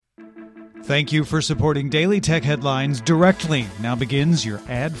Thank you for supporting Daily Tech Headlines directly. Now begins your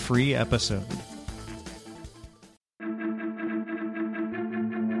ad-free episode.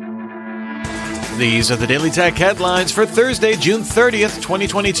 These are the Daily Tech Headlines for Thursday, June 30th,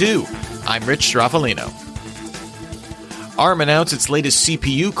 2022. I'm Rich Straffolino. ARM announced its latest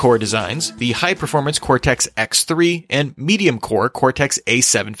CPU core designs, the high-performance Cortex-X3 and medium-core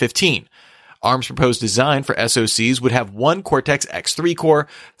Cortex-A715. ARM's proposed design for SoCs would have one Cortex-X3 core,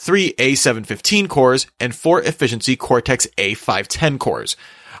 three A715 cores, and four efficiency Cortex-A510 cores.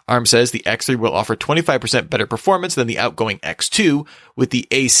 ARM says the X3 will offer 25% better performance than the outgoing X2, with the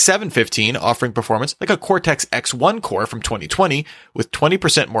A715 offering performance like a Cortex-X1 core from 2020, with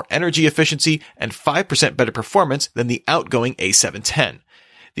 20% more energy efficiency and 5% better performance than the outgoing A710.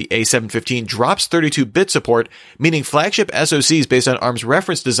 The A715 drops 32-bit support, meaning flagship SoCs based on ARM's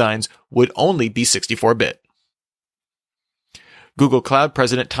reference designs would only be 64-bit. Google Cloud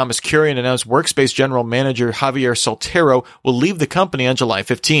President Thomas Kurian announced Workspace General Manager Javier Soltero will leave the company on July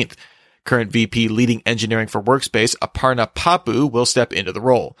 15th. Current VP leading engineering for Workspace, Aparna Papu, will step into the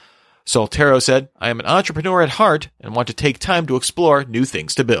role. Soltero said, "I am an entrepreneur at heart and want to take time to explore new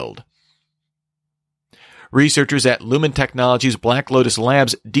things to build." Researchers at Lumen Technologies' Black Lotus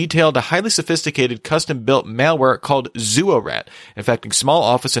Labs detailed a highly sophisticated custom-built malware called ZuoRat, infecting small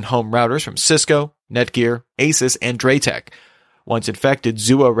office and home routers from Cisco, Netgear, Asus, and Draytech. Once infected,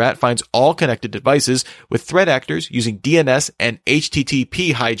 ZuoRat finds all connected devices, with threat actors using DNS and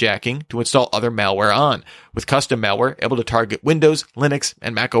HTTP hijacking to install other malware on, with custom malware able to target Windows, Linux,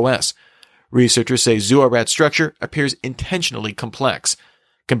 and macOS. Researchers say ZuoRat's structure appears intentionally complex.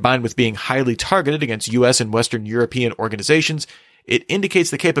 Combined with being highly targeted against U.S. and Western European organizations, it indicates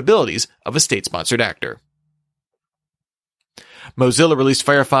the capabilities of a state-sponsored actor. Mozilla released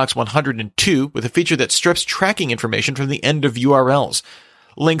Firefox 102 with a feature that strips tracking information from the end of URLs.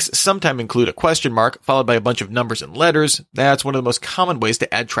 Links sometimes include a question mark followed by a bunch of numbers and letters. That's one of the most common ways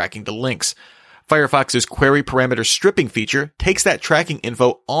to add tracking to links. Firefox's query parameter stripping feature takes that tracking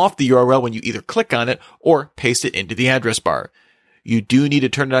info off the URL when you either click on it or paste it into the address bar. You do need to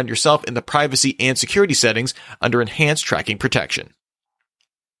turn it on yourself in the privacy and security settings under enhanced tracking protection.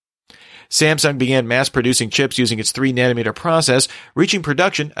 Samsung began mass-producing chips using its 3nm process, reaching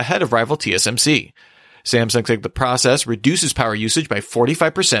production ahead of rival TSMC. Samsung said the process reduces power usage by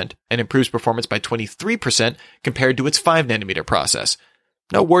 45% and improves performance by 23% compared to its 5nm process.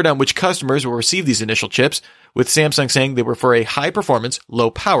 No word on which customers will receive these initial chips, with Samsung saying they were for a high-performance,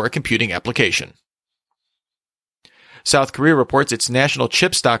 low-power computing application. South Korea reports its national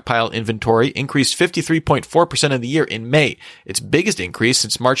chip stockpile inventory increased 53.4% of the year in May, its biggest increase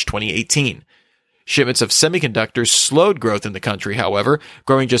since March 2018. Shipments of semiconductors slowed growth in the country, however,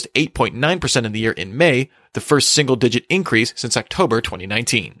 growing just 8.9% of the year in May, the first single-digit increase since October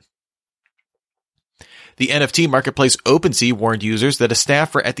 2019. The NFT marketplace OpenSea warned users that a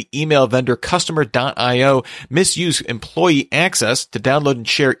staffer at the email vendor Customer.io misused employee access to download and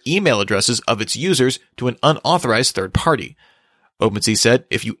share email addresses of its users to an unauthorized third party. OpenSea said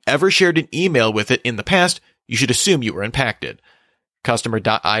if you ever shared an email with it in the past, you should assume you were impacted.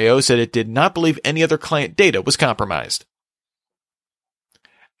 Customer.io said it did not believe any other client data was compromised.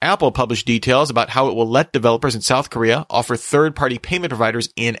 Apple published details about how it will let developers in South Korea offer third-party payment providers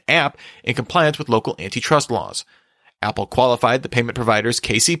in-app in compliance with local antitrust laws. Apple qualified the payment providers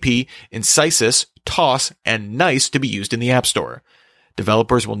KCP, Insysys, Toss, and NICE to be used in the App Store.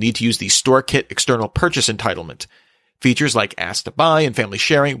 Developers will need to use the StoreKit external purchase entitlement. Features like Ask to Buy and family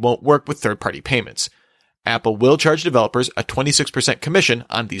sharing won't work with third-party payments. Apple will charge developers a 26% commission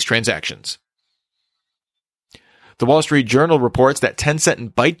on these transactions. The Wall Street Journal reports that Tencent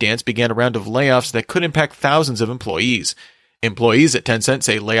and ByteDance began a round of layoffs that could impact thousands of employees. Employees at Tencent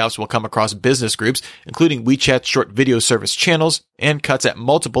say layoffs will come across business groups, including WeChat's short video service channels, and cuts at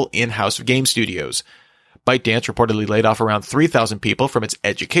multiple in-house game studios. ByteDance reportedly laid off around 3,000 people from its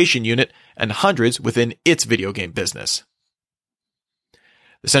education unit and hundreds within its video game business.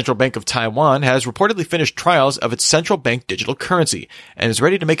 The Central Bank of Taiwan has reportedly finished trials of its central bank digital currency and is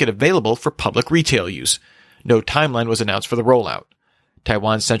ready to make it available for public retail use. No timeline was announced for the rollout.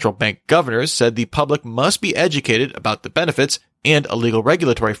 Taiwan's central bank governors said the public must be educated about the benefits and a legal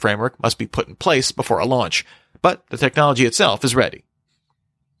regulatory framework must be put in place before a launch, but the technology itself is ready.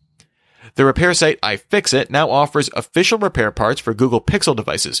 The repair site iFixit now offers official repair parts for Google Pixel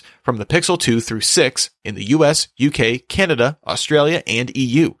devices from the Pixel 2 through 6 in the US, UK, Canada, Australia, and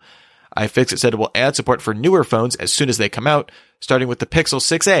EU. iFixit said it will add support for newer phones as soon as they come out, starting with the Pixel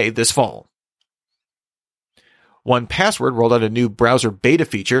 6a this fall. 1Password rolled out a new browser beta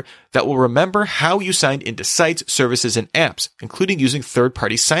feature that will remember how you signed into sites, services, and apps, including using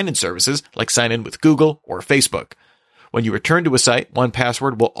third-party sign-in services like sign-in with Google or Facebook. When you return to a site,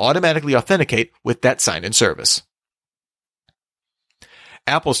 1Password will automatically authenticate with that sign-in service.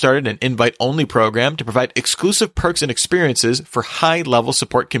 Apple started an invite-only program to provide exclusive perks and experiences for high-level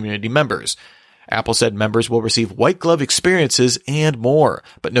support community members. Apple said members will receive white glove experiences and more,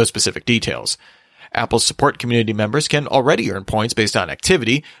 but no specific details. Apple's support community members can already earn points based on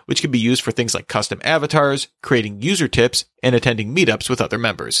activity, which can be used for things like custom avatars, creating user tips, and attending meetups with other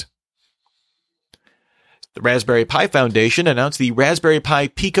members. The Raspberry Pi Foundation announced the Raspberry Pi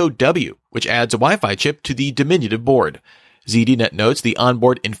Pico W, which adds a Wi-Fi chip to the diminutive board. ZDNet notes the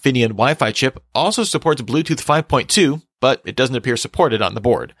onboard Infineon Wi-Fi chip also supports Bluetooth 5.2, but it doesn't appear supported on the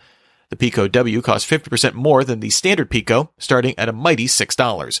board. The Pico W costs 50% more than the standard Pico, starting at a mighty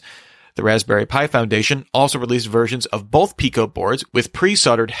 $6. The Raspberry Pi Foundation also released versions of both Pico boards with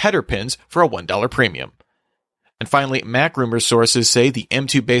pre-soldered header pins for a $1 premium. And finally, Mac rumors sources say the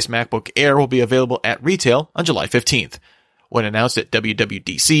M2-based MacBook Air will be available at retail on July 15th. When announced at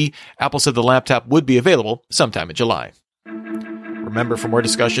WWDC, Apple said the laptop would be available sometime in July. Remember, for more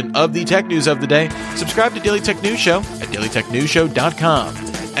discussion of the tech news of the day, subscribe to Daily Tech News Show at dailytechnewsshow.com.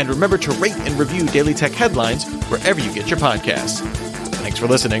 And remember to rate and review Daily Tech Headlines wherever you get your podcasts. Thanks for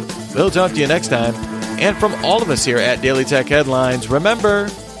listening. We'll talk to you next time. And from all of us here at Daily Tech Headlines, remember,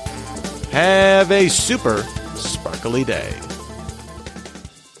 have a super sparkly day.